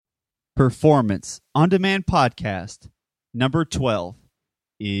Performance on Demand podcast number 12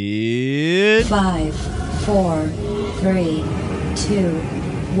 in 5, 4, 3, 2,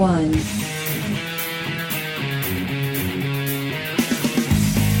 1.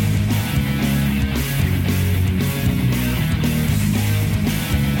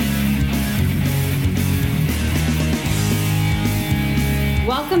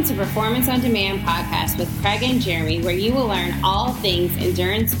 Welcome to Performance on Demand podcast with Craig and Jeremy, where you will learn all things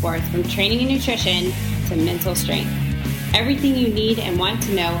endurance sports from training and nutrition to mental strength. Everything you need and want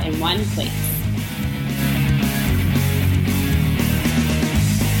to know in one place.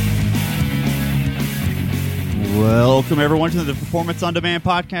 Welcome everyone to the Performance on Demand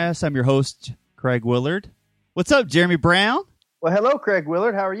podcast. I'm your host, Craig Willard. What's up, Jeremy Brown? Well, hello, Craig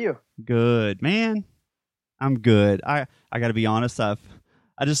Willard. How are you? Good, man. I'm good. I got to be honest.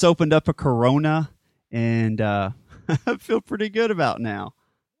 I just opened up a Corona, and I feel pretty good about now.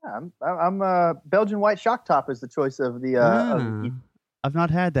 Yeah, I'm Belgian White Shock Top is the choice of the. I've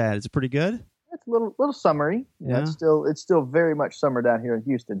not had that. Is it pretty good? It's a little summery. Yeah. It's still very much summer down here in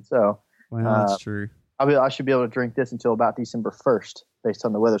Houston. So, Well, that's true. I should be able to drink this until about December 1st, based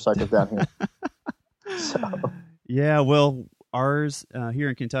on the weather cycles down here. So. Yeah, well, ours here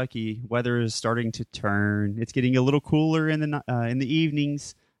in Kentucky, weather is starting to turn. It's getting a little cooler in the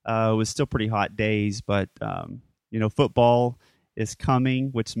evenings. It was still pretty hot days, but football is coming,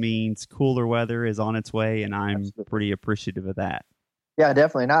 which means cooler weather is on its way, and I'm Absolutely. pretty appreciative of that. Yeah,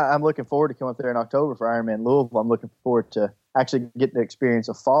 definitely. And I'm looking forward to coming up there in October for Ironman Louisville. I'm looking forward to actually getting to experience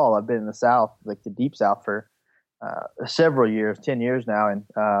a fall. I've been in the South, like the deep South, for several years, 10 years now,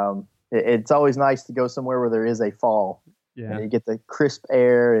 and it's always nice to go somewhere where there is a fall. Yeah. And you get the crisp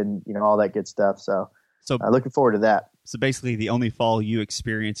air and all that good stuff. So looking forward to that. So basically, the only fall you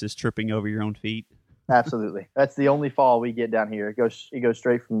experience is tripping over your own feet. Absolutely, that's the only fall we get down here. It goes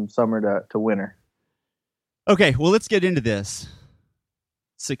straight from summer to winter. Okay, well, let's get into this.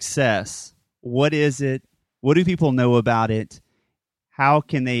 Success. What is it? What do people know about it? How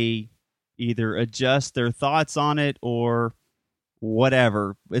can they either adjust their thoughts on it or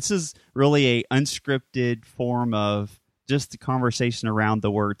whatever? This is really a unscripted form of just the conversation around the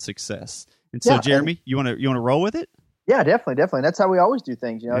word success. And so, Yeah, Jeremy, you want to roll with it? Yeah, definitely. That's how we always do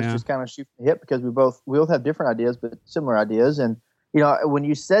things. It's Yeah. just kind of shoot from the hip because we both have different ideas, but similar ideas. And when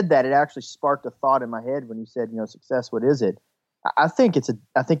you said that, it actually sparked a thought in my head. When you said, success, what is it? I think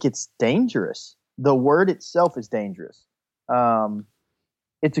it's dangerous. The word itself is dangerous.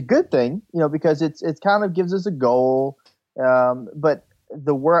 It's a good thing, because it kind of gives us a goal. But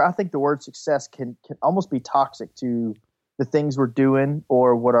I think the word success can almost be toxic to the things we're doing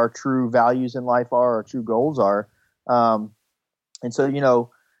or what our true values in life are, our true goals are. And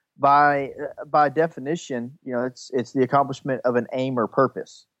so, by definition, it's the accomplishment of an aim or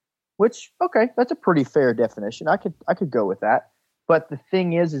purpose, which, okay, that's a pretty fair definition. I could go with that. But the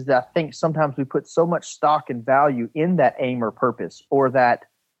thing is that I think sometimes we put so much stock and value in that aim or purpose, or that,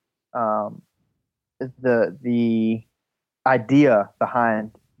 the idea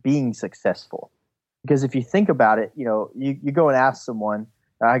behind being successful. Because if you think about it, you go and ask someone,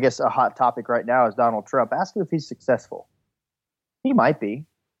 I guess a hot topic right now is Donald Trump. Ask him if he's successful. He might be,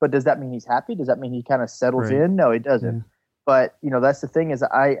 but does that mean he's happy? Does that mean he kind of settles Right. in? No, it doesn't. Yeah. But, that's the thing is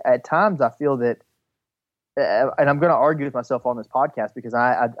at times I feel that, and I'm going to argue with myself on this podcast because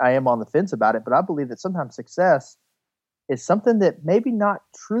I am on the fence about it, but I believe that sometimes success is something that maybe not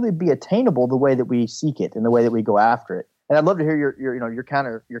truly be attainable the way that we seek it and the way that we go after it. And I'd love to hear your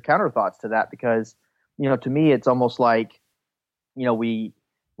counter thoughts to that, because, to me, it's almost like,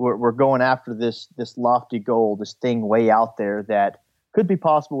 we're going after this lofty goal, this thing way out there that could be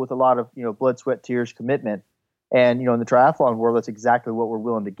possible with a lot of, blood, sweat, tears, commitment. And, in the triathlon world, that's exactly what we're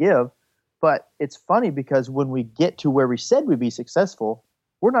willing to give. But it's funny because when we get to where we said we'd be successful,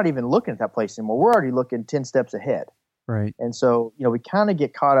 we're not even looking at that place anymore. We're already looking 10 steps ahead. Right. And so, we kind of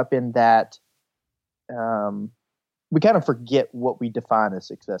get caught up in that. We kind of forget what we define as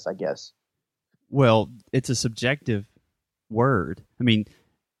success, I guess. Well, it's a subjective word. I mean,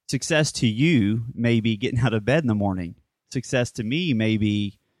 success to you may be getting out of bed in the morning. Success to me may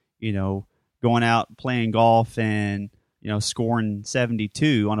be, going out playing golf and, scoring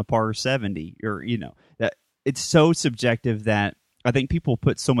 72 on a par 70, or, that it's so subjective that I think people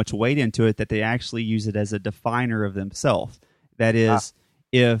put so much weight into it that they actually use it as a definer of themselves. That is,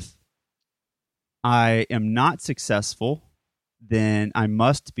 if I am not successful, then I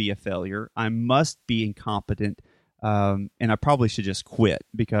must be a failure. I must be incompetent. And I probably should just quit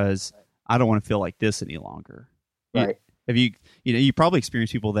because I don't want to feel like this any longer. Right. Have you probably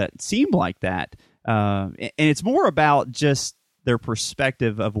experienced people that seem like that. And it's more about just their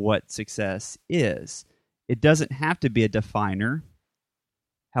perspective of what success is. It doesn't have to be a definer.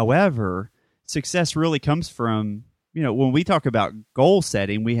 However, success really comes from, when we talk about goal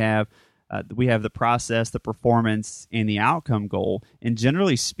setting, we have the process, the performance, and the outcome goal. And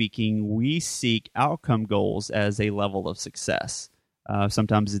generally speaking, we seek outcome goals as a level of success.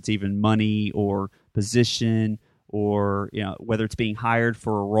 Sometimes it's even money or position, or whether it's being hired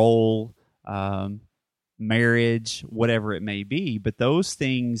for a role, marriage, whatever it may be. But those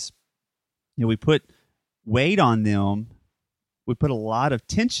things, we put weight on them. We put a lot of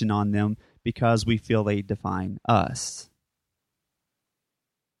tension on them because we feel they define us.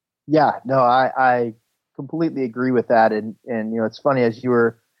 Yeah, no, I completely agree with that. And it's funny, as you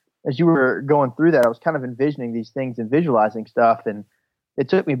were going through that, I was kind of envisioning these things and visualizing stuff. And it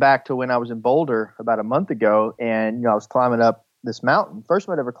took me back to when I was in Boulder about a month ago, and I was climbing up this mountain. First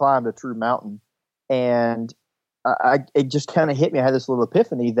time I'd ever climbed a true mountain. And it just kind of hit me. I had this little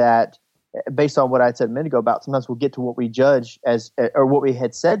epiphany that, based on what I had said a minute ago about sometimes we'll get to what we judge as, or what we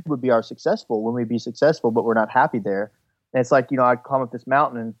had said would be our successful when we be successful, but we're not happy there. And it's like, I'd climb up this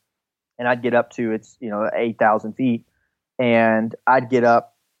mountain and I'd get up to 8,000 feet, and I'd get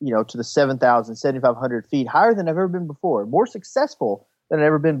up, to the 7,000, 7,500 feet, higher than I've ever been before, more successful than I've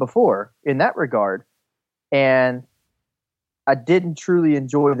ever been before in that regard. And I didn't truly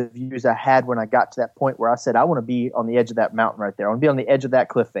enjoy the views I had when I got to that point where I said, I want to be on the edge of that mountain right there. I want to be on the edge of that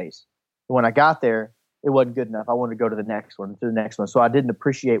cliff face. When I got there, it wasn't good enough. I wanted to go to the next one, to the next one. So I didn't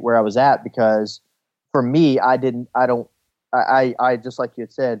appreciate where I was at, because for me, I just like you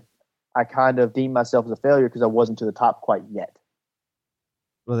had said, I kind of deemed myself as a failure because I wasn't to the top quite yet.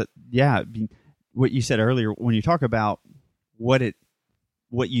 Well, yeah, what you said earlier, when you talk about what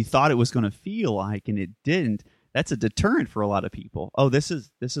you thought it was going to feel like and it didn't, that's a deterrent for a lot of people. Oh, this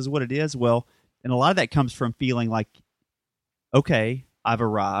is what it is. Well, and a lot of that comes from feeling like, okay, I've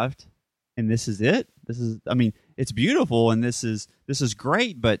arrived. And this is it. It's beautiful, and this is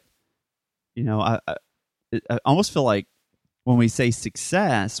great. But I almost feel like when we say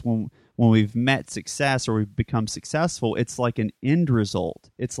success, when we've met success or we've become successful, it's like an end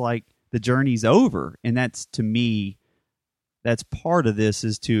result. It's like the journey's over, and that's, to me, that's part of this,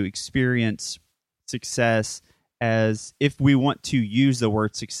 is to experience success as, if we want to use the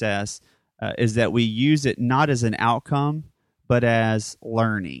word success, is that we use it not as an outcome, but as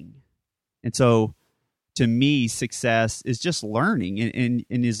learning. And so, to me, success is just learning.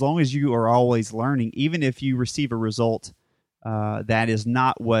 And as long as you are always learning, even if you receive a result that is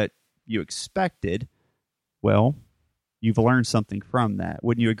not what you expected, well, you've learned something from that.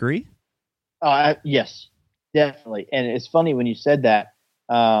 Wouldn't you agree? Yes, definitely. And it's funny when you said that.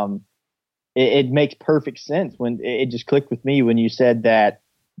 It makes perfect sense. When it just clicked with me when you said that,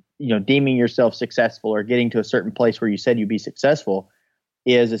 deeming yourself successful or getting to a certain place where you said you'd be successful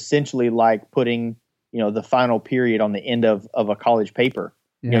is essentially like putting, the final period on the end of a college paper,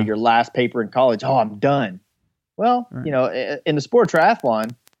 Yeah. Your last paper in college. Oh, I'm done. Well, right. In the sport of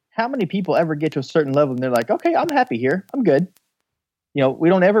triathlon, how many people ever get to a certain level and they're like, okay, I'm happy here. I'm good. We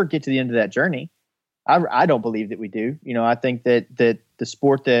don't ever get to the end of that journey. I don't believe that we do. I think that the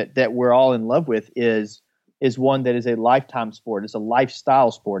sport that we're all in love with is one that is a lifetime sport. It's a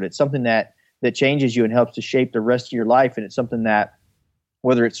lifestyle sport. It's something that changes you and helps to shape the rest of your life. And it's something that,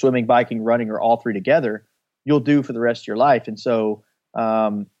 whether it's swimming, biking, running, or all three together, you'll do for the rest of your life. And so,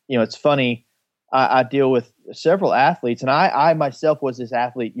 it's funny. I deal with several athletes, and I myself was this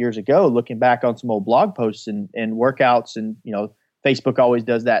athlete years ago, looking back on some old blog posts and workouts, and, Facebook always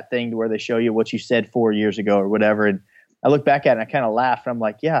does that thing to where they show you what you said 4 years ago or whatever. And I look back at it and I kind of laugh, and I'm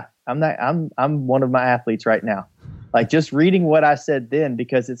like, yeah, I'm one of my athletes right now. Like, just reading what I said then,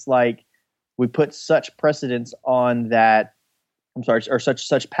 because it's like we put such precedence on that. Or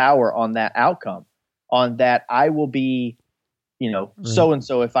such power on that outcome, on that I will be,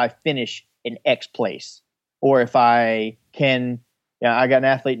 so-and-so if I finish in X place, or if I can, I got an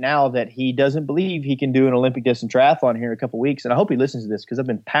athlete now that he doesn't believe he can do an Olympic distance triathlon here in a couple of weeks. And I hope he listens to this, because I've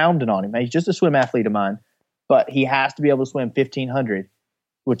been pounding on him. He's just a swim athlete of mine, but he has to be able to swim 1,500,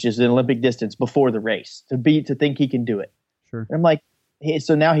 which is an Olympic distance, before the race to think he can do it. Sure. And I'm like,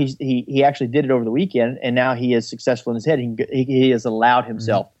 so now he actually did it over the weekend, and now he is successful in his head. He has allowed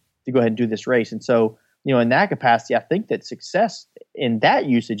himself to go ahead and do this race. And so, in that capacity, I think that success in that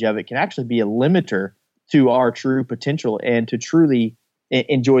usage of it can actually be a limiter to our true potential and to truly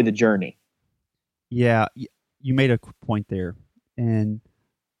enjoy the journey. Yeah, you made a point there, and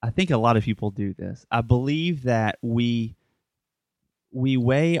I think a lot of people do this. I believe that we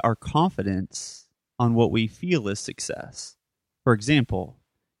weigh our confidence on what we feel is success. For example,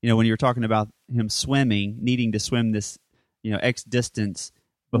 when you were talking about him swimming, needing to swim this X distance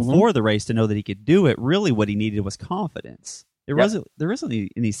before the race to know that he could do it. Really what he needed was confidence. There wasn't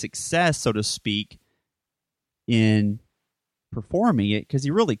any success, so to speak, in performing it because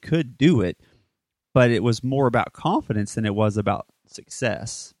he really could do it, but it was more about confidence than it was about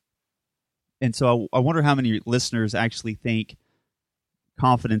success. And so I wonder how many listeners actually think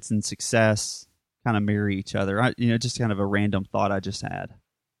confidence and success kind of marry each other. Just kind of a random thought I just had.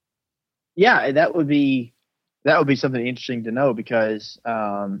 Yeah, that would be something interesting to know because,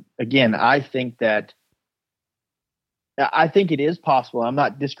 again, I think it is possible. I'm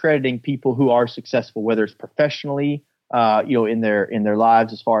not discrediting people who are successful, whether it's professionally, in their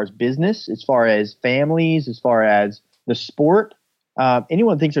lives, as far as business, as far as families, as far as the sport.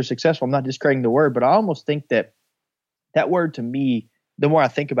 Anyone thinks they're successful. I'm not discrediting the word, but I almost think that word, to me, the more I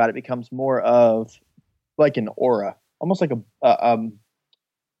think about it, becomes more of like an aura, almost like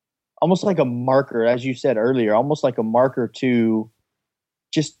a marker, as you said earlier, almost like a marker to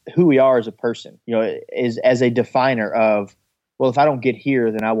just who we are as a person, as a definer of, well, if I don't get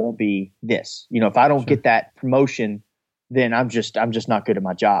here, then I won't be this. If I don't get that promotion, then I'm just not good at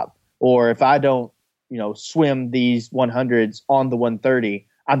my job. Or if I don't, swim these 100s on the 130,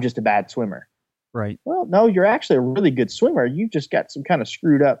 I'm just a bad swimmer. Right. Well, no, you're actually a really good swimmer. You just got some kind of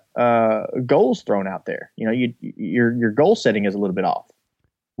screwed up goals thrown out there. Your goal setting is a little bit off.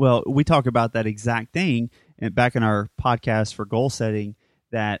 Well, we talk about that exact thing back in our podcast for goal setting,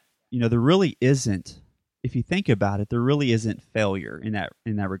 that there really isn't, if you think about it, there really isn't failure in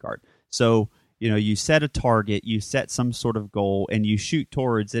that regard. So you set a target, you set some sort of goal, and you shoot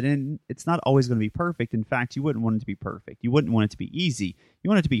towards it, and it's not always going to be perfect. In fact, you wouldn't want it to be perfect. You wouldn't want it to be easy. You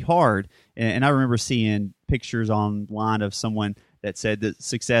want it to be hard. And I remember seeing pictures online of someone that said that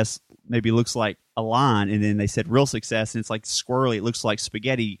success maybe looks like a line, and then they said real success, and it's like squirrely. It looks like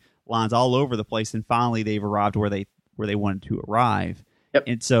spaghetti lines all over the place, and finally they've arrived where they wanted to arrive. Yep.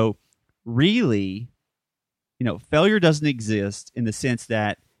 And so really, failure doesn't exist in the sense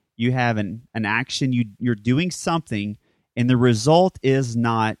that you have an action, you're doing something, and the result is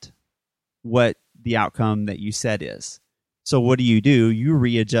not what the outcome that you said is. So what do? You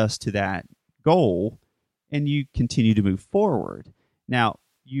readjust to that goal, and you continue to move forward. Now,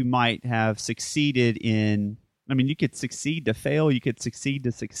 you might have succeeded you could succeed to fail, you could succeed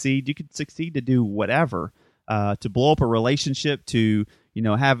to succeed, you could succeed to do whatever, to blow up a relationship, to,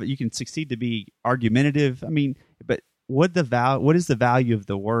 you can succeed to be argumentative. But what is the value of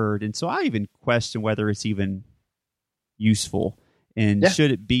the word? And so I even question whether it's even useful. And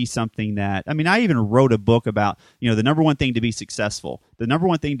should it be something that, I even wrote a book about, the number one thing to be successful. The number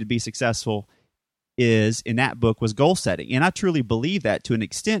one thing to be successful in that book was goal setting. And I truly believe that to an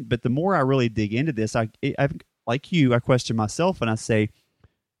extent, but the more I really dig into this, I like you, I question myself and I say,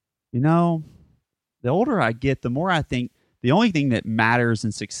 the older I get, the more I think the only thing that matters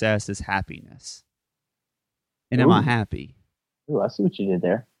in success is happiness. And am I happy? Ooh, I see what you did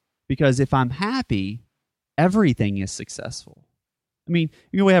there. Because if I'm happy, everything is successful. We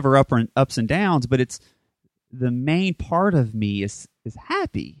have our ups and downs, but it's the main part of me is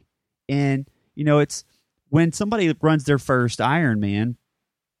happy. And, it's when somebody runs their first Ironman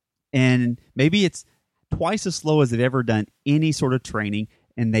and maybe it's twice as slow as they've ever done any sort of training,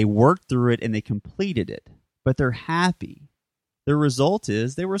 and they worked through it and they completed it, but they're happy. The result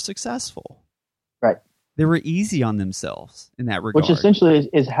is they were successful. Right. They were easy on themselves in that regard. Which essentially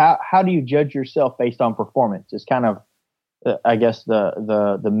is how do you judge yourself based on performance? It's kind of, I guess,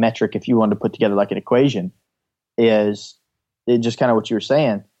 the metric, if you wanted to put together like an equation, is it just kind of what you were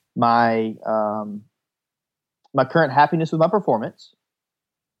saying. My current happiness with my performance,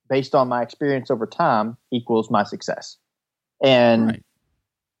 based on my experience over time, equals my success. And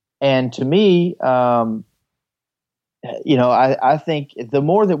to me, I think the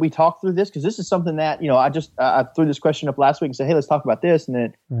more that we talk through this, because this is something that, I threw this question up last week and said, hey, let's talk about this. And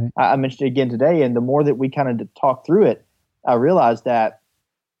then I mentioned it again today. And the more that we kind of talk through it, I realized that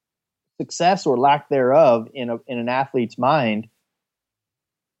success or lack thereof in an athlete's mind,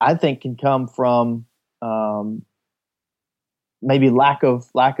 I think can come from maybe lack of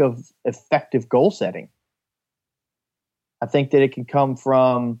effective goal setting. I think that it can come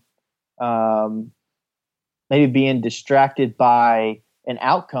from maybe being distracted by an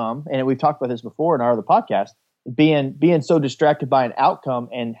outcome, and we've talked about this before in our other podcast. Being so distracted by an outcome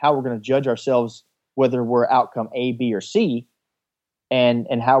and how we're going to judge ourselves, whether we're outcome A, B, or C, and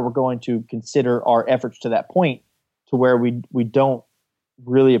how we're going to consider our efforts to that point, to where we don't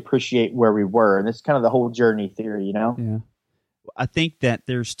really appreciate where we were. And it's kind of the whole journey theory, Yeah. I think that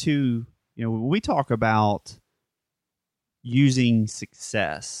there's two, when we talk about using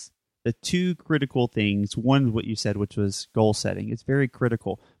success, the two critical things. One, what you said, which was goal setting. It's very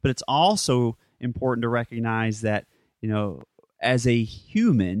critical, but it's also important to recognize that, as a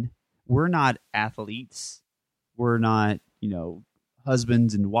human, we're not athletes. We're not,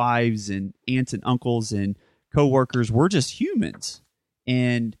 husbands and wives and aunts and uncles and coworkers. We're just humans.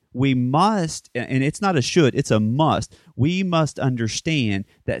 And we must, and it's not a should, it's a must. We must understand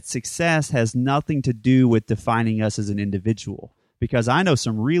that success has nothing to do with defining us as an individual. Because I know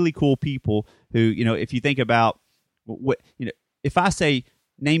some really cool people who, if you think about if I say,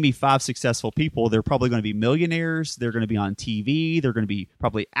 name me 5 successful people, they're probably going to be millionaires. They're going to be on TV. They're going to be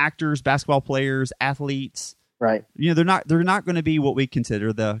probably actors, basketball players, athletes. Right. They're not going to be what we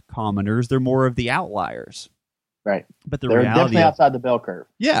consider the commoners. They're more of the outliers. Right. But they're definitely outside the bell curve.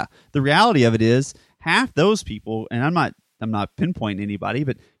 Yeah. The reality of it is half those people, and I'm not pinpointing anybody,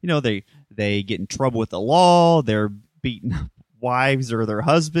 but they get in trouble with the law. They're beating up wives or their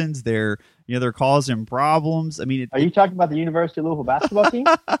husbands. They're causing problems. I mean, are you talking about the University of Louisville basketball team?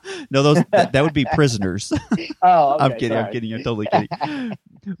 No, that would be prisoners. Oh, okay, I'm kidding. sorry. I'm kidding. I'm totally kidding.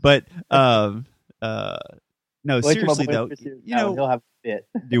 But no, Wait seriously till my boy though, Chris hears that one. He'll have a fit.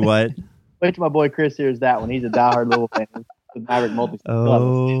 Do what? Wait till my boy Chris hears that one. He's a diehard Louisville fan with Maverick Multi.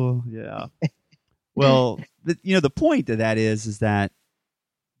 Oh, yeah. Well, the point of that is that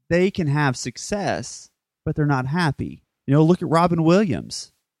they can have success, but they're not happy. Look at Robin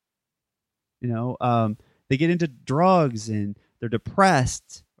Williams. They get into drugs and they're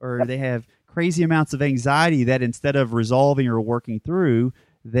depressed, or they have crazy amounts of anxiety that instead of resolving or working through,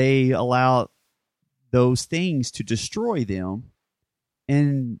 they allow those things to destroy them,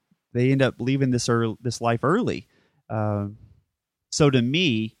 and they end up leaving this life early. So to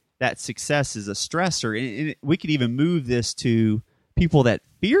me, that success is a stressor. And we could even move this to people that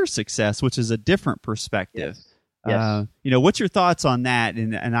fear success, which is a different perspective. Yes. What's your thoughts on that?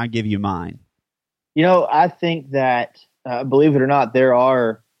 And I'll give you mine. I think that, believe it or not, there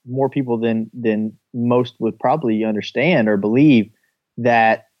are more people than most would probably understand or believe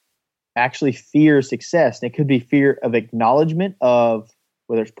that actually fear success. And it could be fear of acknowledgement of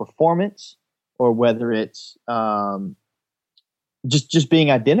whether it's performance or whether it's just being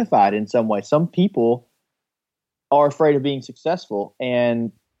identified in some way. Some people are afraid of being successful.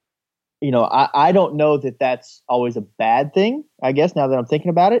 And, I don't know that that's always a bad thing, I guess, now that I'm thinking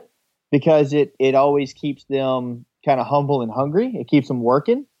about it, because it always keeps them kind of humble and hungry. It keeps them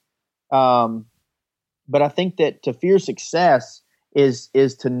working. But I think that to fear success is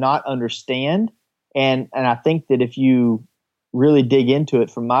to not understand. And I think that if you really dig into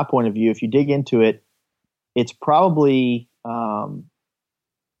it, from my point of view, if you dig into it, it's probably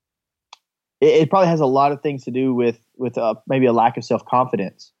it probably has a lot of things to do with maybe a lack of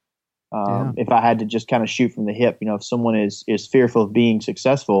self-confidence. If I had to just kind of shoot from the hip, if someone is fearful of being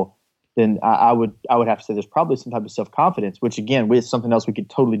successful, then I would have to say there's probably some type of self-confidence, which again is something else we could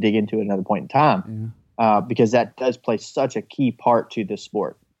totally dig into at another point in time, because that does play such a key part to this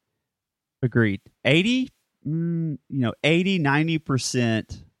sport. Agreed.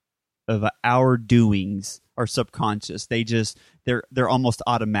 90% of our doings are subconscious. They're almost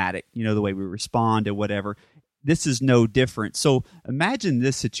automatic, the way we respond to whatever. This is no different. So imagine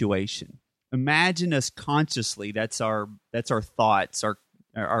this situation. Imagine us consciously, that's our thoughts, our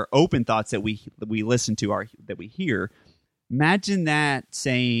open thoughts that we listen to, that we hear. Imagine that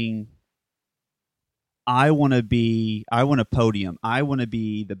saying, I want a podium. I want to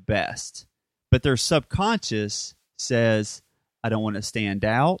be the best. But their subconscious says, I don't want to stand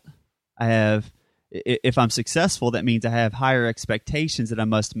out. If I'm successful, that means I have higher expectations that I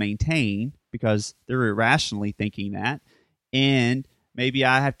must maintain, because they're irrationally thinking that. And maybe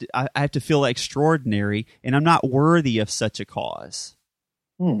I have to feel extraordinary, and I'm not worthy of such a cause.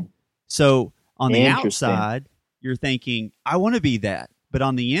 So on the outside, you're thinking, I want to be that. But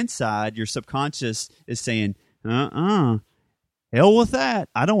on the inside, your subconscious is saying, hell with that.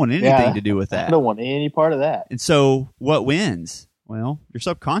 I don't want anything to do with that. I don't want any part of that. And so what wins? Well, your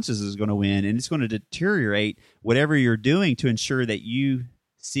subconscious is going to win, and it's going to deteriorate whatever you're doing to ensure that you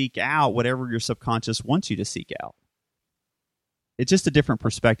seek out whatever your subconscious wants you to seek out. It's just a different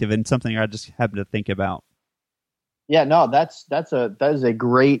perspective, and something I just happen to think about. Yeah, no, that is a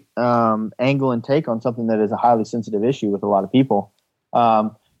great angle and take on something that is a highly sensitive issue with a lot of people.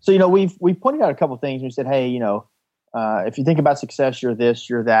 So we've pointed out a couple of things. We said, hey, if you think about success, you're this,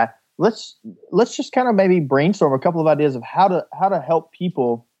 you're that. Let's just kind of maybe brainstorm a couple of ideas of how to help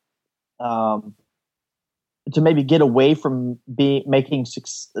people to maybe get away from making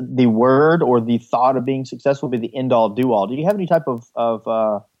the word or the thought of being successful be the end all do all. Do you have any type of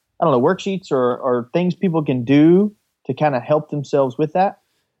worksheets or things people can do to kind of help themselves with that?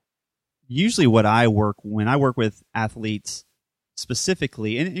 usually when I work with athletes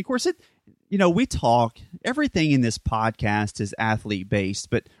specifically, and of course we talk, everything in this podcast is athlete based,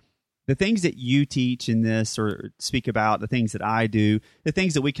 but the things that you teach in this or speak about, the things that I do, the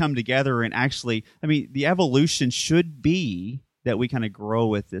things that we come together and actually, the evolution should be that we kind of grow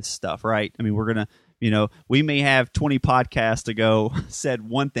with this stuff, right? We're going to, we may have 20 podcasts ago said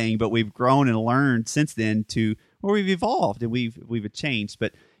one thing, but we've grown and learned since then to where we've evolved and we've changed.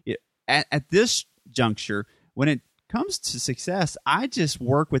 But at this juncture, when it comes to success, I just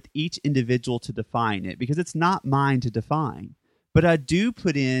work with each individual to define it because it's not mine to define. But I do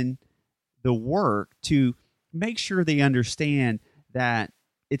put in the work to make sure they understand that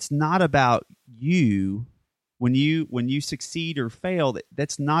it's not about you. When you succeed or fail,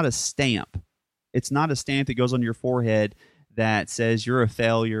 that's not a stamp. It's not a stamp that goes on your forehead that says you're a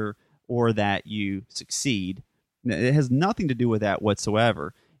failure or that you succeed. It has nothing to do with that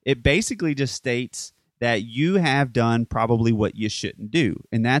whatsoever. It basically just states that you have done probably what you shouldn't do,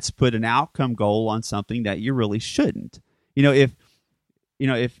 and that's put an outcome goal on something that you really shouldn't. If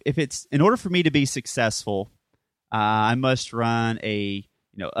it's in order for me to be successful, I must run a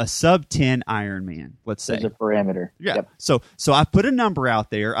sub 10 Ironman, let's say. There's a parameter. Yeah. Yep. So I've put a number out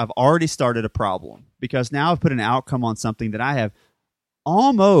there. I've already started a problem because now I've put an outcome on something that I have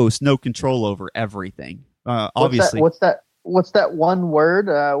almost no control over everything. Obviously. What's that one word?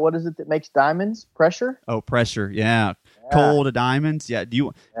 What is it that makes diamonds? Pressure? Oh, pressure. Yeah. Coal to diamonds. Yeah.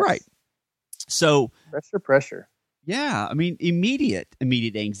 Right. So pressure. Yeah. Immediate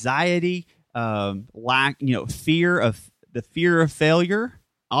anxiety, fear of failure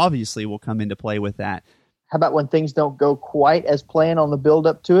obviously will come into play with that. How about when things don't go quite as planned on the build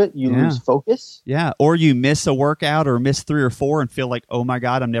up to it? You lose focus. Yeah. Or you miss a workout or miss 3 or 4 and feel like, oh my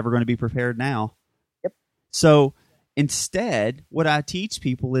God, I'm never going to be prepared now. Yep. So instead, what I teach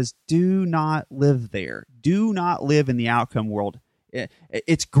people is do not live there. Do not live in the outcome world.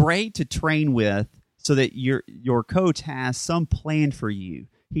 It's great to train with so that your coach has some plan for you.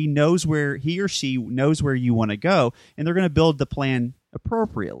 He or she knows where you want to go, and they're going to build the plan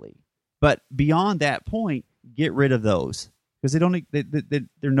appropriately. But beyond that point, get rid of those because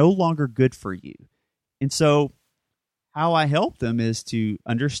they're no longer good for you. And so how I help them is to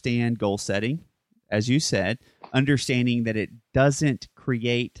understand goal setting, as you said, understanding that it doesn't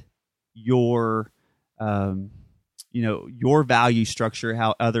create your value structure,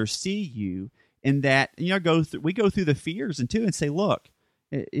 how others see you, and that we go through the fears and say, look,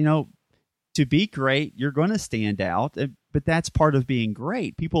 to be great, you're going to stand out, but that's part of being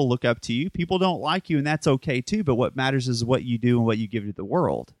great. People look up to you. People don't like you, and that's okay too. But what matters is what you do and what you give to the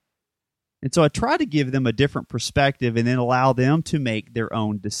world. And so I try to give them a different perspective and then allow them to make their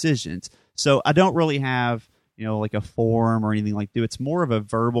own decisions. So I don't really have, like a forum or anything like that. It's more of a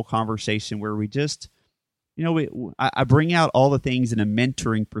verbal conversation where we just, I bring out all the things in a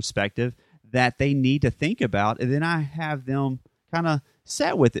mentoring perspective that they need to think about, and then I have them kind of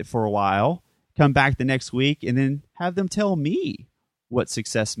sit with it for a while, come back the next week, and then have them tell me what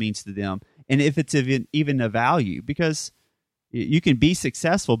success means to them and if it's even a value. Because you can be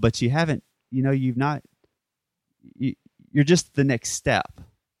successful, but you're just the next step.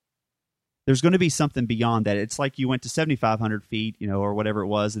 There's going to be something beyond that. It's like you went to 7,500 feet, or whatever it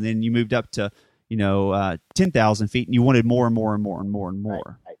was, and then you moved up to, 10,000 feet, and you wanted more and more and more and more and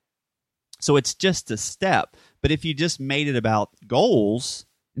more. Right. So it's just a step. But if you just made it about goals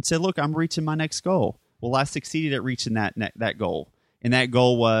and said, look, I'm reaching my next goal. Well, I succeeded at reaching that goal. And that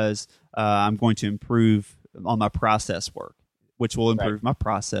goal was I'm going to improve on my process work, which will improve my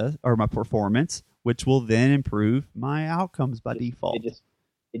process or my performance, which will then improve my outcomes by default.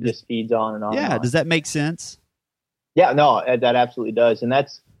 It just feeds on and on. Yeah. And on. Does that make sense? Yeah, no, that absolutely does. And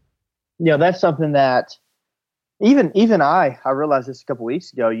that's something that even I realized this a couple of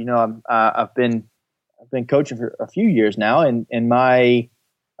weeks ago. I've been coaching for a few years now, and I've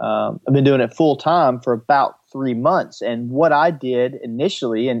been doing it full time for about 3 months. And what I did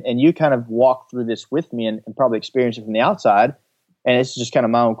initially, and you kind of walked through this with me and probably experienced it from the outside, and it's just kind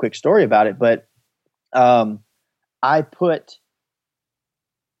of my own quick story about it. But I put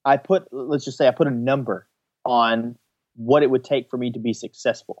let's just say I put a number on what it would take for me to be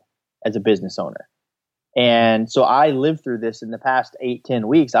successful as a business owner. And so I lived through this in the past 8-10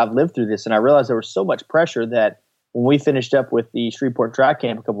 weeks. I've lived through this, and I realized there was so much pressure that when we finished up with the Shreveport Track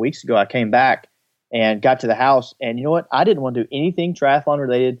Camp a couple weeks ago, I came back and got to the house, and you know what? I didn't want to do anything triathlon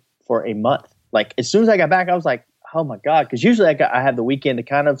related for a month. Like as soon as I got back, I was like, oh my God. Because usually I have the weekend to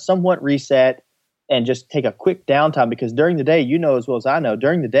kind of somewhat reset and just take a quick downtime, because during the day, as well as I know,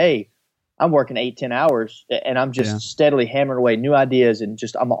 during the day, I'm working 8-10 hours, and I'm just steadily hammering away new ideas, and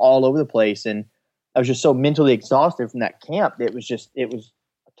just I'm all over the place. And I was just so mentally exhausted from that camp. It was a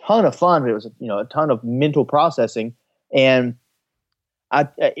ton of fun, but it was a ton of mental processing. And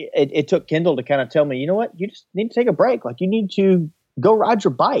it took Kendall to kind of tell me, you know what, you just need to take a break. Like, you need to go ride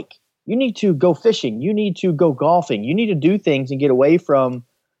your bike. You need to go fishing. You need to go golfing. You need to do things and get away from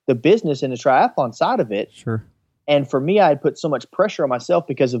the business and the triathlon side of it. Sure. And for me, I had put so much pressure on myself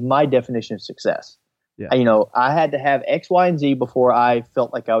because of my definition of success. Yeah. I had to have X, Y, and Z before I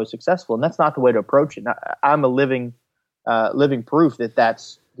felt like I was successful. And that's not the way to approach it. I'm a living proof that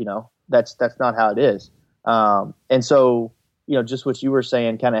that's not how it is. And so, just what you were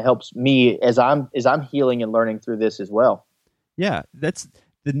saying kind of helps me as I'm healing and learning through this as well. Yeah, that's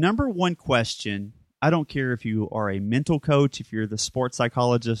the number one question. I don't care if you are a mental coach, if you're the sports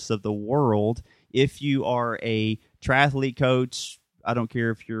psychologist of the world, if you are a triathlete coach, I don't care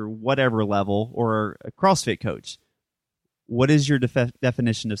if you're whatever level, or a CrossFit coach. What is your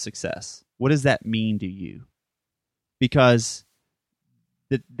definition of success? What does that mean to you? Because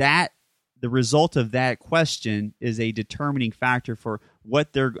the result of that question is a determining factor for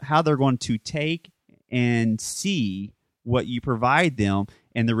how they're going to take and see what you provide them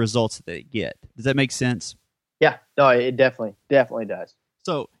and the results that they get. Does that make sense? Yeah, no, it definitely does.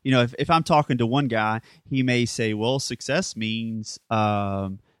 So, if I'm talking to one guy, he may say, well, success means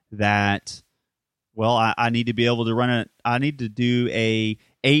that, well, I need to be able to I need to do a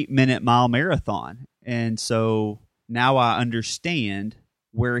 8-minute mile marathon. And so now I understand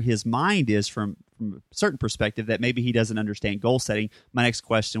where his mind is from a certain perspective that maybe he doesn't understand goal setting. My next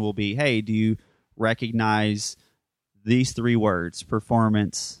question will be, hey, do you recognize these 3 words: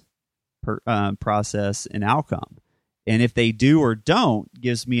 performance, process, and outcome? And if they do or don't,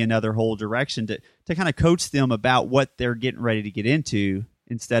 gives me another whole direction to kind of coach them about what they're getting ready to get into,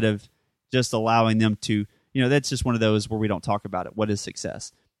 instead of just allowing them to, that's just one of those where we don't talk about it. What is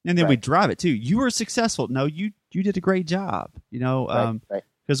success? And then we drive it too. You were successful. No, you did a great job,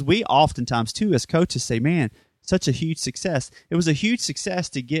 because we oftentimes too, as coaches, say, man, such a huge success. It was a huge success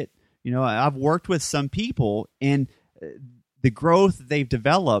to get, I've worked with some people, and the growth they've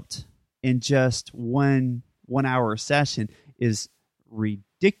developed in just one hour session is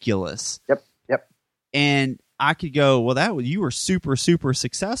ridiculous. Yep. And I could go, well, you were super, super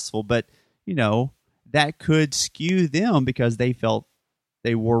successful, but that could skew them because they felt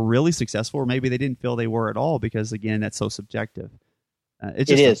they were really successful, or maybe they didn't feel they were at all, because again, that's so subjective. It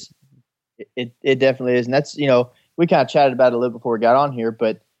is. It definitely is. And that's, we kind of chatted about it a little before we got on here,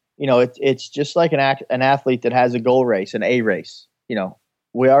 but it's just like an athlete that has a goal race, an A race.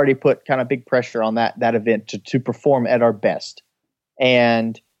 We already put kind of big pressure on that event to perform at our best.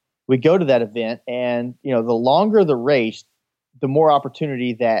 And we go to that event, and, the longer the race, the more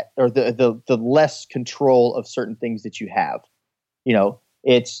opportunity or the less control of certain things that you have.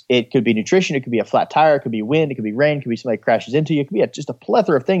 It could be nutrition, it could be a flat tire, it could be wind, it could be rain, it could be somebody crashes into you, it could be just a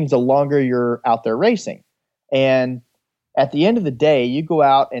plethora of things the longer you're out there racing. And at the end of the day, you go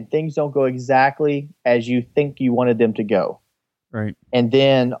out and things don't go exactly as you think you wanted them to go. Right. And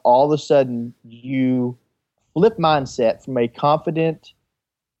then all of a sudden you flip mindset from a confident,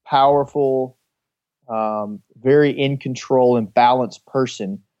 powerful, very in control and balanced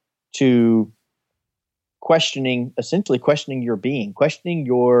person to essentially questioning your being, questioning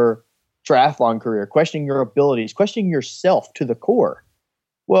your triathlon career, questioning your abilities, questioning yourself to the core.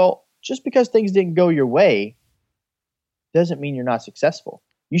 Well, just because things didn't go your way doesn't mean you're not successful.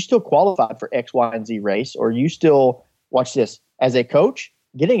 You still qualified for X, Y, and Z race, or you still, watch this, as a coach,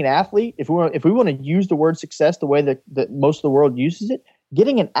 getting an athlete, if we want to use the word success the way that most of the world uses it,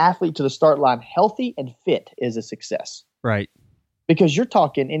 getting an athlete to the start line healthy and fit is a success. Right. Because you're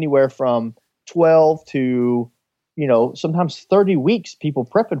talking anywhere from 12 to, sometimes 30 weeks, people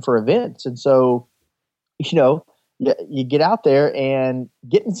prepping for events. And so, you get out there, and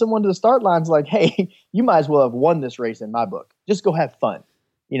getting someone to the start line's like, hey, you might as well have won this race in my book. Just go have fun,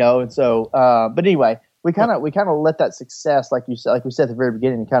 And so, but anyway, we kind of let that success, like we said at the very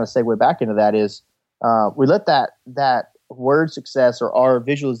beginning, and kind of segue back into that is, we let that word success, or our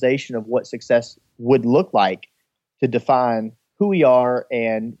visualization of what success would look like, to define who we are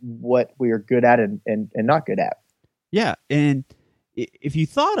and what we are good at and not good at. Yeah. And if you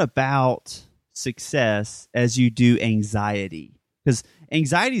thought about success as you do anxiety, because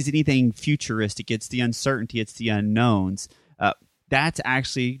anxiety is anything futuristic, it's the uncertainty, it's the unknowns. That's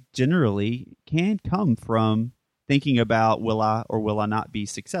actually generally can come from thinking about, will I or will I not be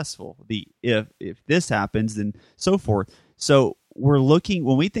successful? If this happens, then so forth. So we're looking,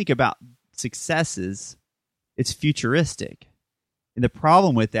 when we think about successes, it's futuristic. And the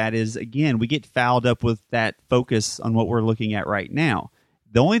problem with that is, again, we get fouled up with that focus on what we're looking at right now.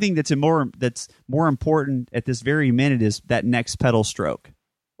 The only thing that's more important at this very minute is that next pedal stroke,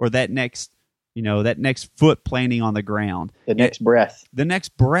 or that next foot planting on the ground. The next breath. The next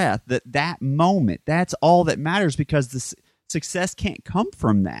breath, that moment, that's all that matters, because the success can't come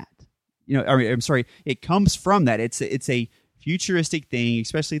from that. It comes from that. It's a futuristic thing,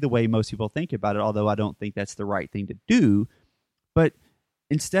 especially the way most people think about it, although I don't think that's the right thing to do. But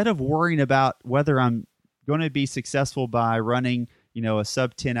instead of worrying about whether I'm going to be successful by running, a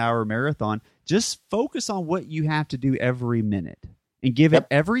sub 10-hour marathon, just focus on what you have to do every minute and give it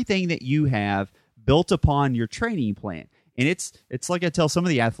everything that you have built upon your training plan. And it's like I tell some of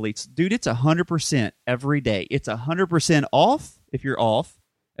the athletes, dude, it's 100% every day. It's 100% off. If you're off,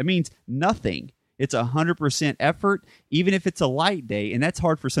 it means nothing. It's 100% effort, even if it's a light day. And that's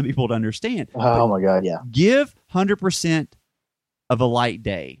hard for some people to understand. Oh, my God, yeah. Give 100% of a light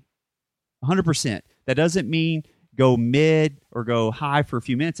day. 100%. That doesn't mean go mid or go high for a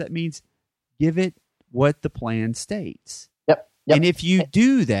few minutes. That means give it what the plan states. Yep. And if you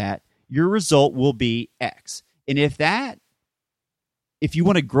do that, your result will be X. And if you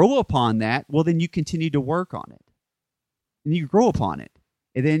want to grow upon that, well, then you continue to work on it. And you grow upon it.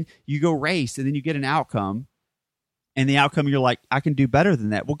 And then you go race, and then you get an outcome. And the outcome, you're like, I can do better than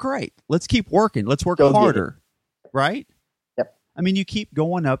that. Well, great. Let's keep working. Let's work harder. Right? Yep. I mean, you keep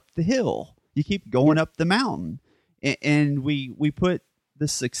going up the hill. You keep going up the mountain. And we put the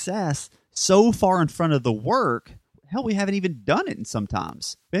success so far in front of the work. Hell, we haven't even done it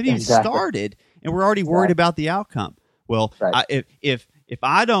sometimes. We haven't even started, and we're already worried about the outcome. Well, if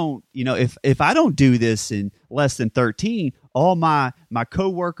I don't, if I don't do this in less than 13, all my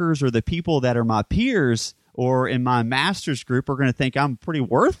coworkers or the people that are my peers or in my master's group are going to think I'm pretty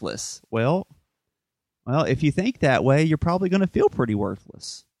worthless. Well, if you think that way, you're probably going to feel pretty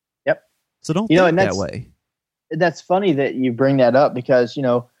worthless. Yep. So don't think that way. That's funny that you bring that up, because we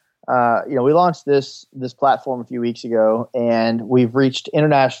launched this platform a few weeks ago, and we've reached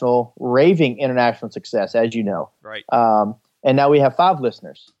raving international success, as you know. Right. And now we have 5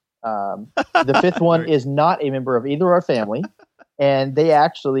 listeners. The fifth one is not a member of either our family, and they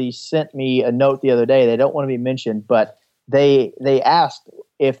actually sent me a note the other day. They don't want to be mentioned, but they asked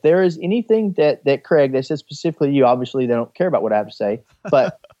if there is anything that Craig, they said specifically you, obviously they don't care about what I have to say,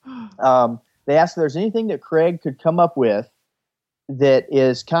 but they asked if there's anything that Craig could come up with that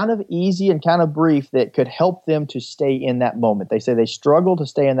is kind of easy and kind of brief that could help them to stay in that moment. They say they struggle to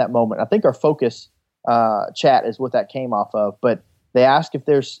stay in that moment. I think our focus chat is what that came off of, but they ask if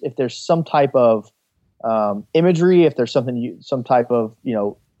there's some type of imagery, if there's some type of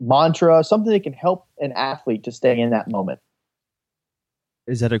mantra, something that can help an athlete to stay in that moment.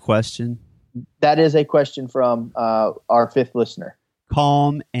 Is that a question? That is a question from our 5th listener.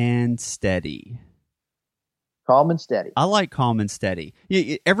 Calm and steady. Calm and steady. I like calm and steady.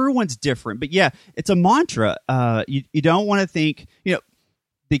 Yeah, everyone's different, but yeah, it's a mantra. You don't want to think.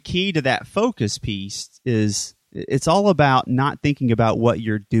 The key to that focus piece is it's all about not thinking about what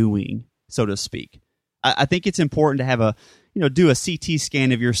you're doing, so to speak. I think it's important to have do a CT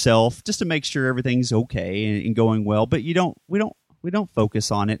scan of yourself just to make sure everything's okay and going well. But we don't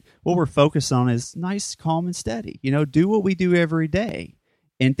focus on it. What we're focused on is nice, calm, and steady. Do what we do every day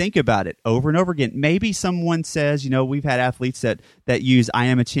and think about it over and over again. Maybe someone says, we've had athletes that use "I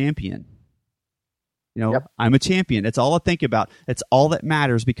am a champion." I'm a champion. That's all I think about. That's all that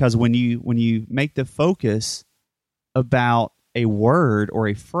matters, because when you make the focus about a word or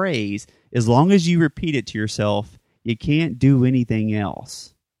a phrase, as long as you repeat it to yourself, you can't do anything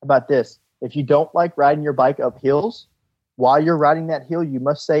else. How about this? If you don't like riding your bike up hills, while you're riding that hill, you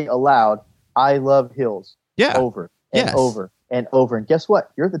must say aloud, "I love hills." Yeah. Over and over and over. And guess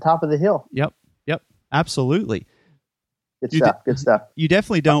what? You're at the top of the hill. Yep. Absolutely. Good stuff. You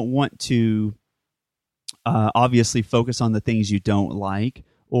definitely don't want to obviously focus on the things you don't like,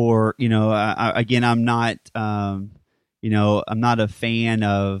 or I'm not I'm not a fan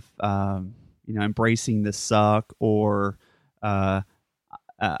of embracing the suck, or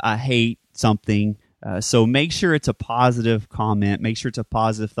I hate something. So make sure it's a positive comment. Make sure it's a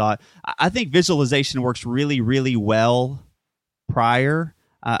positive thought. I think visualization works really, really well prior.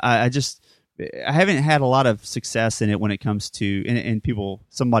 I haven't had a lot of success in it when it comes to, and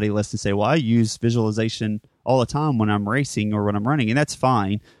somebody listens and say, well, I use visualization all the time when I'm racing or when I'm running, and that's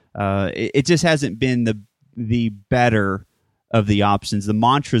fine. It just hasn't been the better of the options. The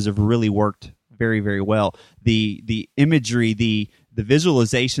mantras have really worked very, very well. The imagery, the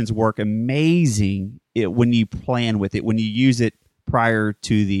visualizations work amazing when you plan with it, when you use it prior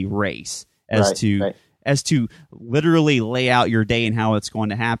to the race, as as to literally lay out your day and how it's going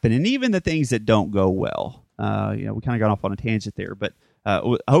to happen, and even the things that don't go well. We kind of got off on a tangent there, but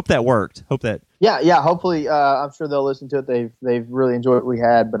I hope that worked. Yeah. Hopefully, I'm sure they'll listen to it. They've really enjoyed what we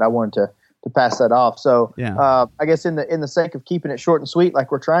had, but I wanted to pass that off. So I guess in the sake of keeping it short and sweet,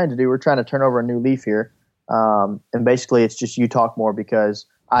 like we're trying to do, we're trying to turn over a new leaf here. And basically, it's just you talk more because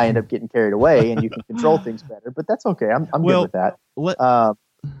I end up getting carried away, and you can control things better. But that's okay. I'm good with that.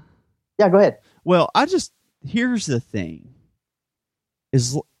 Yeah, go ahead. Well, here's the thing: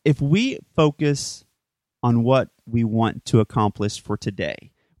 is if we focus on what we want to accomplish for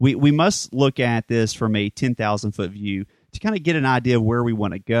today, we must look at this from a 10,000-foot view to kind of get an idea of where we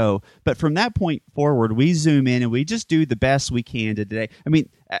want to go. But from that point forward, we zoom in and we just do the best we can today. I mean,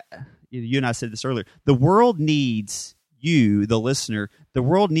 you and I said this earlier. The world needs you, the listener. The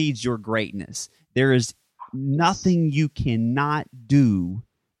world needs your greatness. There is nothing you cannot do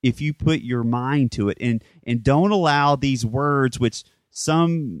if you put your mind to it. And don't allow these words, which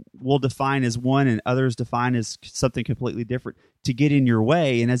some will define as one and others define as something completely different, to get in your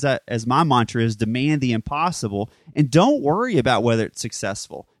way. And as my mantra is, demand the impossible, and don't worry about whether it's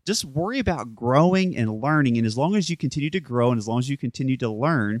successful. Just worry about growing and learning. And as long as you continue to grow and as long as you continue to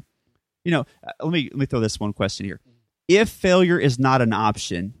learn, let me throw this one question here. If failure is not an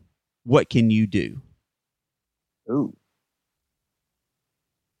option, what can you do? Ooh.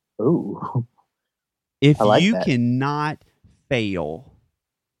 If like you that. cannot fail,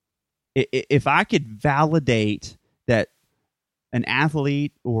 if I could validate that an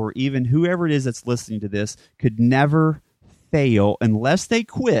athlete or even whoever it is that's listening to this could never fail unless they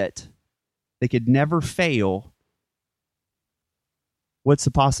quit, they could never fail, what's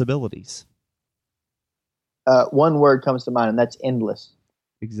the possibilities? One word comes to mind, and that's endless.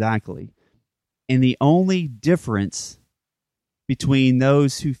 Exactly. And the only difference between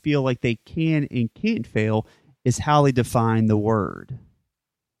those who feel like they can and can't fail is how they define the word.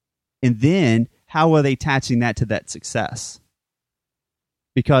 And then how are they attaching that to that success?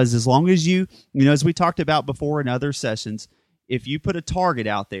 Because as long as you as we talked about before in other sessions, if you put a target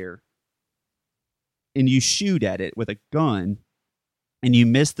out there and you shoot at it with a gun and you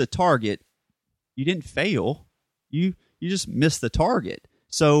miss the target, you didn't fail. You just missed the target.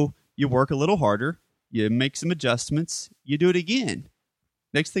 So you work a little harder, you make some adjustments, you do it again.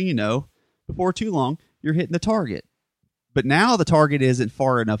 Next thing you know, before too long, you're hitting the target. But now the target isn't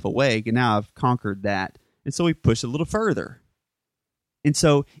far enough away, and now I've conquered that. And so we push a little further. And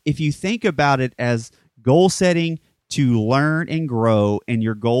so if you think about it as goal setting to learn and grow, and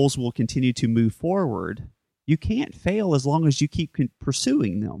your goals will continue to move forward, you can't fail as long as you keep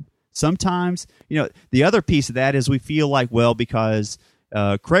pursuing them. Sometimes, the other piece of that is we feel like, well, because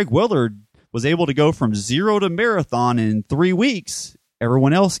Craig Willard was able to go from 0 to marathon in 3 weeks,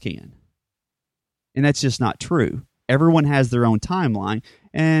 everyone else can. And that's just not true. Everyone has their own timeline,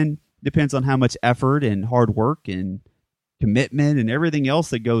 and depends on how much effort and hard work and commitment and everything else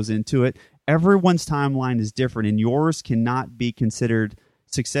that goes into it. Everyone's timeline is different, and yours cannot be considered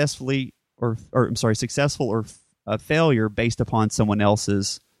successful or a failure based upon someone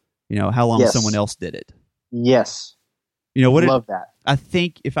else's, how long someone else did it. Yes. Love that. I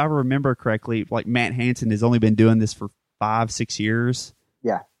think if I remember correctly, like Matt Hansen has only been doing this for 5-6 years.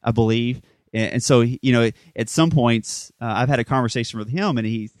 Yeah. I believe. And so, at some points, I've had a conversation with him, and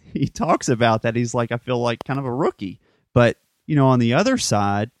he talks about that. He's like, I feel like kind of a rookie. But, on the other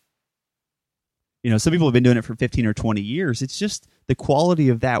side, some people have been doing it for 15 or 20 years. It's just the quality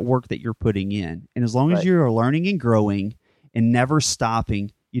of that work that you're putting in. And as long as you're learning and growing and never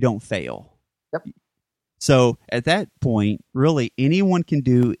stopping, you don't fail. Yep. So at that point, really, anyone can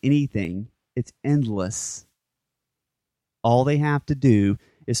do anything. It's endless. All they have to do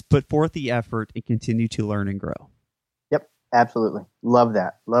is put forth the effort and continue to learn and grow. Yep, absolutely. Love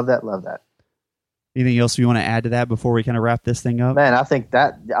that. Love that. Love that. Anything else you want to add to that before we kind of wrap this thing up? Man, I don't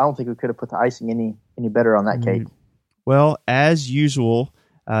think we could have put the icing any better on that cake. Well, as usual,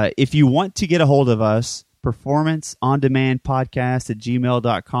 if you want to get a hold of us,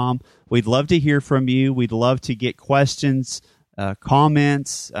 performanceondemandpodcast@gmail.com. We'd love to hear from you. We'd love to get questions,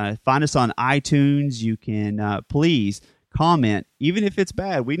 comments. Find us on iTunes. You can please comment, even if it's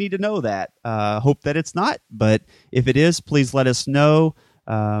bad. We need to know that. Hope that it's not, but if it is, please let us know.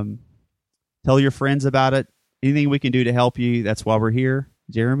 Tell your friends about it. Anything we can do to help you, that's why we're here.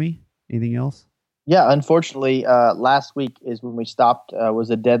 Jeremy, anything else? Yeah, unfortunately, last week is when we stopped.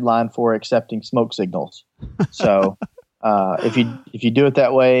 Was a deadline for accepting smoke signals. So if you do it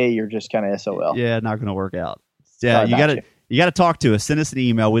that way, you're just kind of SOL. Yeah, not going to work out. Yeah, you got to talk to us. Send us an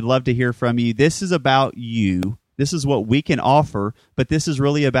email. We'd love to hear from you. This is about you. This is what we can offer, but this is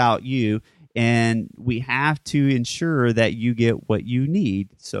really about you. and we have to ensure that you get what you need.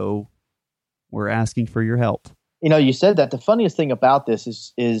 So we're asking for your help. You said that. The funniest thing about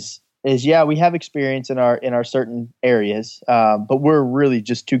this is yeah, we have experience in our certain areas, but we're really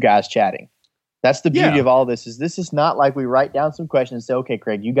just two guys chatting. That's the beauty of all this. This is not like we write down some questions and say, okay,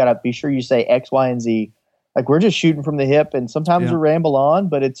 Craig, you got to be sure you say X, Y, and Z. Like, we're just shooting from the hip, and sometimes we ramble on,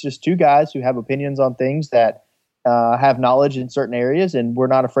 but it's just two guys who have opinions on things that have knowledge in certain areas, and we're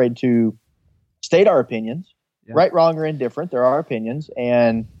not afraid to state our opinions, right, wrong, or indifferent. There are opinions,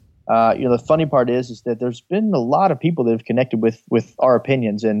 and the funny part is that there's been a lot of people that have connected with our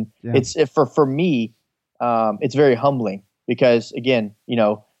opinions, and it's for me, it's very humbling because, again,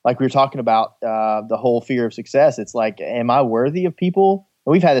 like we were talking about the whole fear of success. It's like, am I worthy of people?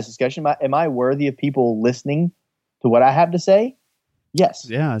 And we've had this discussion. Am I worthy of people listening to what I have to say? Yes.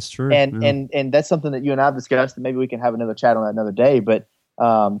 Yeah, it's true. And that's something that you and I have discussed, and maybe we can have another chat on that another day. But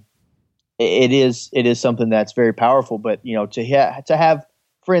it is something that's very powerful. But to have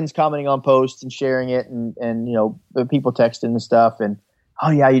friends commenting on posts and sharing it, and people texting and stuff, and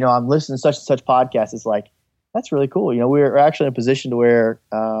I'm listening to such and such podcast. It's like, that's really cool. We're actually in a position to where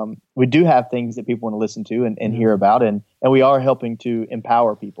we do have things that people want to listen to and hear about, and we are helping to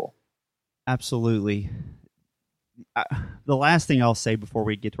empower people. Absolutely. The last thing I'll say before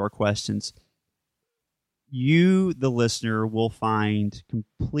we get to our questions, you, the listener, will find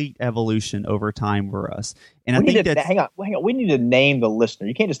complete evolution over time for us. And hang on. We need to name the listener.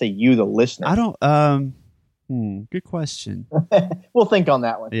 You can't just say you, the listener. I don't. Good question. We'll think on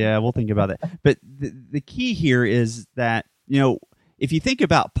that one. Yeah, we'll think about that. But the key here is that, if you think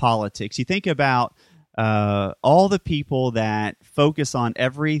about politics, you think about all the people that focus on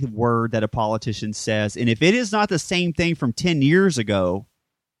every word that a politician says, and if it is not the same thing from 10 years ago,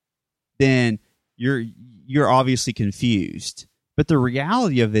 then you're obviously confused. But the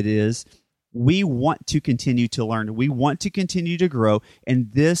reality of it is, we want to continue to learn. We want to continue to grow, and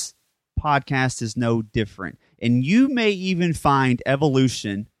this podcast is no different. And you may even find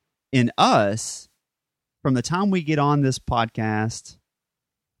evolution in us from the time we get on this podcast.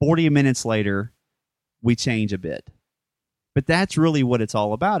 40 minutes later, we change a bit. But that's really what it's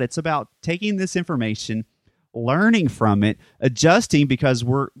all about. It's about taking this information, learning from it, adjusting, because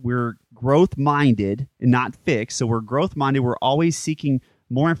we're growth-minded and not fixed. So we're growth-minded. We're always seeking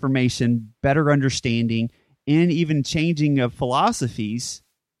more information, better understanding, and even changing of philosophies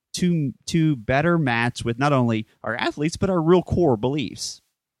to better match with not only our athletes, but our real core beliefs.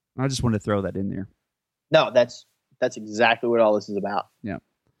 I just want to throw that in there. No, that's exactly what all this is about. Yeah.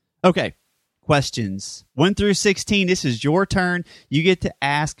 Okay. Questions 1 through 16. This is your turn. You get to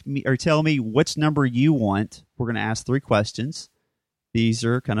ask me or tell me which number you want. We're going to ask 3 questions. These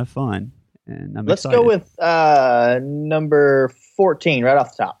are kind of fun, and I'm Let's excited. go with number 14, right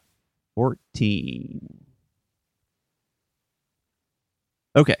off the top. 14.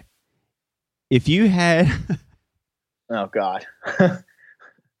 Okay. If you had Oh God.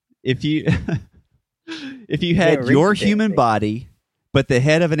 if you had your human body but the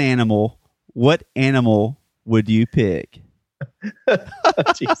head of an animal, what animal would you pick?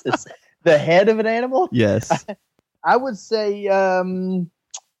 Jesus. The head of an animal? Yes. I would say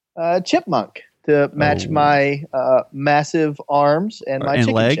chipmunk to match my massive arms and my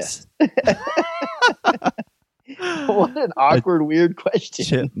chicken legs. Chest. What an awkward, weird question.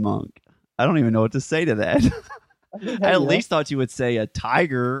 Chipmunk. I don't even know what to say to that. I at least thought you would say a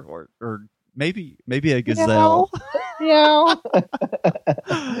tiger or maybe a gazelle. Yeah.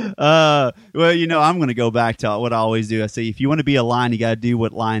 Well, I'm going to go back to what I always do. I say, if you want to be a lion, you got to do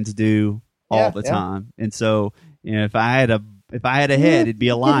what lions do all the time. And so, if I had a head, it'd be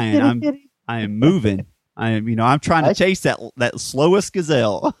a lion. I am moving. I'm trying to chase that slowest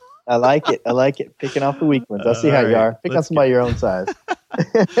gazelle. I like it. Picking off the weak ones. I'll see how you are. Pick on somebody your own size.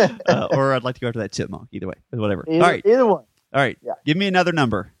 Or I'd like to go after that chipmunk. Either way, whatever. All right. Either one. All right. Yeah. Give me another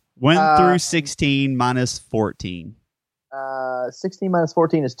number. 1 through 16 minus 14. 16 minus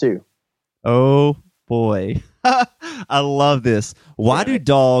 14 is 2. Oh, boy. I love this. Why do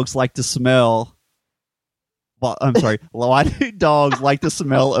dogs like to smell... Well, I'm sorry. Why do dogs like the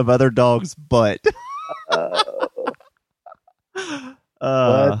smell of other dogs' butt?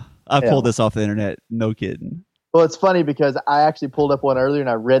 I pulled this off the internet. No kidding. Well, it's funny because I actually pulled up one earlier and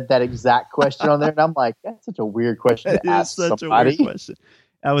I read that exact question on there, and I'm like, that's such a weird question to ask somebody. It is such a weird question.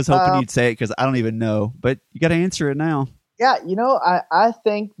 I was hoping you'd say it because I don't even know, but you got to answer it now. Yeah, I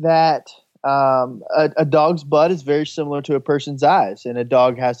think that a dog's butt is very similar to a person's eyes, and a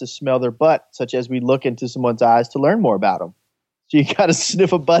dog has to smell their butt, such as we look into someone's eyes to learn more about them. So you got to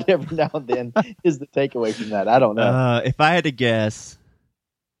sniff a butt every now and then is the takeaway from that. I don't know. If I had to guess,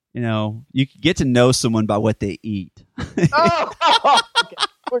 you can get to know someone by what they eat. Oh, okay.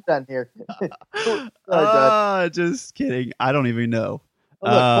 We're done here. Just kidding. I don't even know.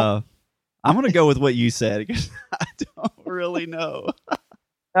 Oh, look. I'm going to go with what you said because I don't really know. All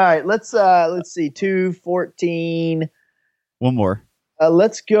right, let's see. 2:14. One more.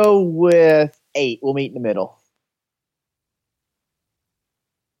 Let's go with 8. We'll meet in the middle.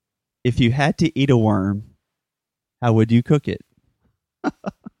 If you had to eat a worm, how would you cook it?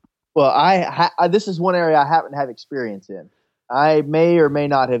 Well, this is one area I happen to have experience in. I may or may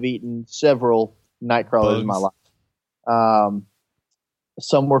not have eaten several night crawlers in my life.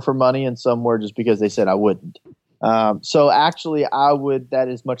 Some were for money and some were just because they said I wouldn't. So actually, that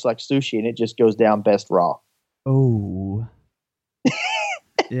is much like sushi, and it just goes down best raw. Oh.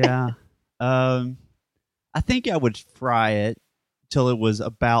 Yeah. I think I would fry it till it was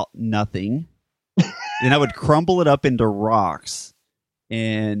about nothing. Then I would crumble it up into rocks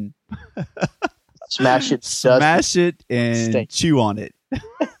and smash it and steak. chew on it.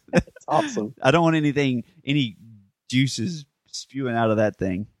 That's awesome. I don't want any juices spewing out of that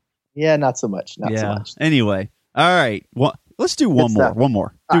thing. Yeah, not so much. Not so much. Anyway, all right. Well, let's do one more. One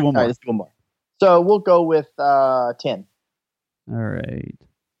more. All right, let's do one more. So we'll go with 10. All right.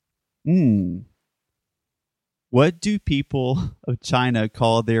 What do people of China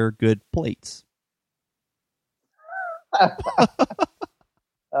call their good plates? I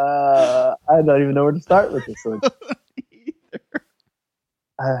don't even know where to start with this one.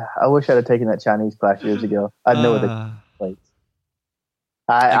 I wish I'd have taken that Chinese class years ago. I'd know what the plates.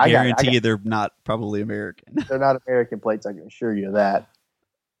 I guarantee you they're not probably American. They're not American plates, I can assure you of that.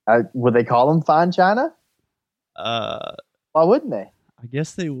 Would they call them fine china? Why wouldn't they? I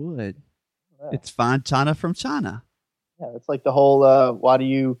guess they would. Yeah. It's fine china from China. Yeah, it's like the whole why do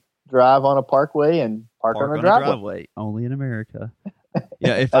you drive on a parkway and park on a driveway? Only in America.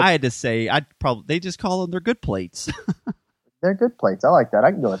 Yeah, if I had to say, they just call them their good plates. They're good plates. I like that.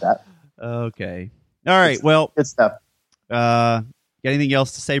 I can go with that. Okay. All right. Well, good stuff. Got anything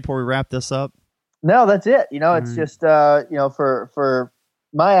else to say before we wrap this up? No, that's it. It's just for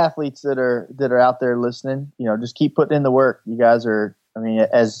my athletes that are out there listening, just keep putting in the work. You guys are. I mean,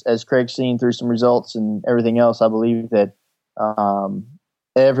 as Craig's seen through some results and everything else, I believe that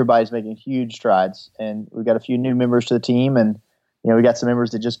everybody's making huge strides, and we've got a few new members to the team, and we got some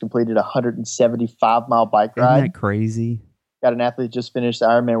members that just completed a 175-mile bike ride. Isn't that crazy? Got an athlete that just finished the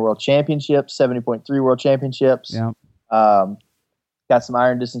Ironman World Championships, 70.3 World Championships. Yep. Got some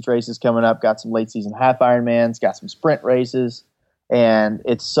iron distance races coming up. Got some late season half Ironmans. Got some sprint races, and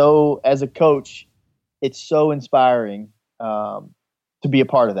as a coach, it's so inspiring to be a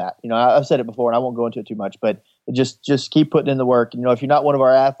part of that. I've said it before, and I won't go into it too much, but just keep putting in the work. If you're not one of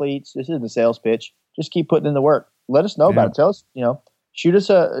our athletes, this isn't a sales pitch. Just keep putting in the work. Let us know about it. Tell us, shoot us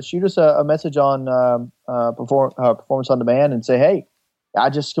a message on Performance on Demand and say, hey, I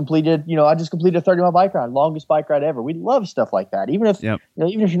just completed a 30-mile bike ride, longest bike ride ever. We love stuff like that. Even if even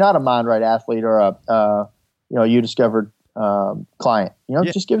if you're not a Mind Right athlete or a you discovered client,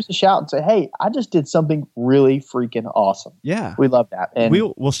 just give us a shout and say, hey, I just did something really freaking awesome. Yeah, we love that, and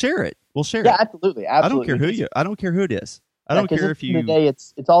we'll share it. We'll share it. Yeah, absolutely. I don't care who it is. I don't care if you. At the end of the day,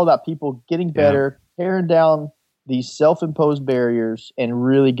 it's all about people getting better, tearing down these self-imposed barriers, and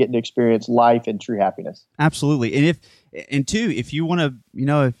really getting to experience life and true happiness. Absolutely. And if you want to,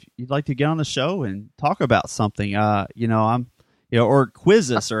 if you'd like to get on the show and talk about something, or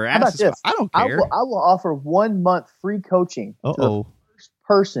quiz us or ask us, I don't care. I will offer 1 month free coaching to the first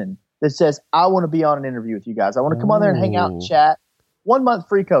person that says, I want to be on an interview with you guys. I want to come on there and hang out and chat. 1 month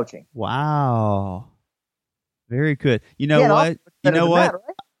free coaching. Wow. Very good. You know what? Right?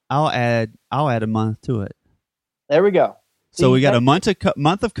 I'll add a month to it. There we go. So we got a month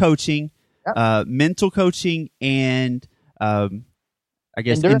of coaching, mental coaching, and I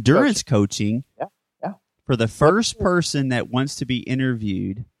guess endurance coaching. Yeah. For the first person that wants to be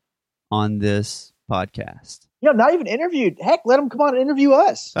interviewed on this podcast. Not even interviewed. Heck, let them come on and interview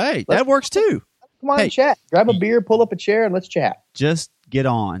us. Hey, that works too. Come on and chat. Grab a beer, pull up a chair, and let's chat. Just get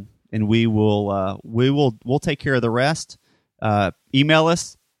on, and we'll take care of the rest. Email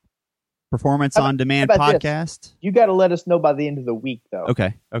us. Performance on Demand podcast. This? You got to let us know by the end of the week, though.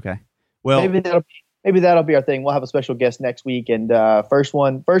 Okay. Well, maybe that'll be our thing. We'll have a special guest next week, and first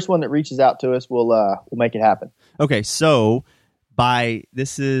one that reaches out to us, we'll make it happen. Okay. So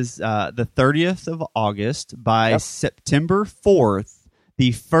this is the 30th of August. By September 4th,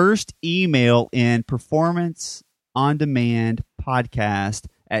 the first email in Performance on Demand podcast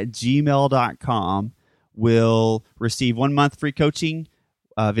at gmail.com will receive 1 month free coaching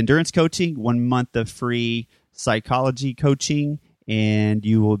of endurance coaching, 1 month of free psychology coaching, and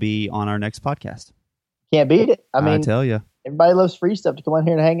you will be on our next podcast. Can't beat it. I mean, tell you, everybody loves free stuff to come on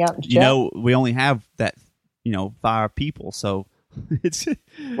here and hang out and chat. You know, we only have that, 5 people, so it's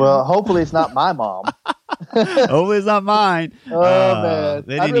well. Hopefully, it's not my mom. hopefully, it's not mine. Oh man,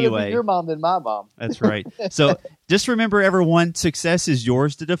 but I'd anyway, rather be your mom than my mom. That's right. So just remember, everyone, success is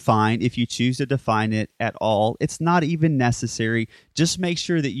yours to define. If you choose to define it at all, it's not even necessary. Just make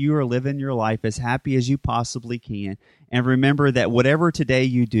sure that you are living your life as happy as you possibly can, and remember that whatever today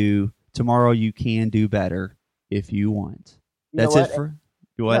you do, tomorrow you can do better if you want. That's it for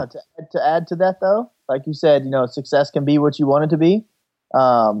what? To add to that, though, like you said, success can be what you want it to be.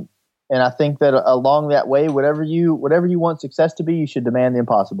 And I think that along that way, whatever you want success to be, you should demand the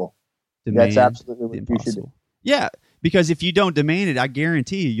impossible. That's absolutely what you should do. Yeah, because if you don't demand it, I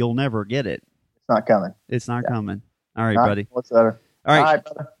guarantee you'll never get it. It's not coming. It's not coming. All right, buddy. Whatsoever. All right,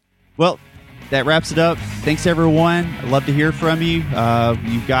 brother. Well, that wraps it up. Thanks, everyone. I'd love to hear from you.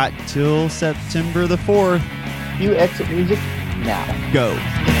 You've got till September the 4th. You exit music now. Go.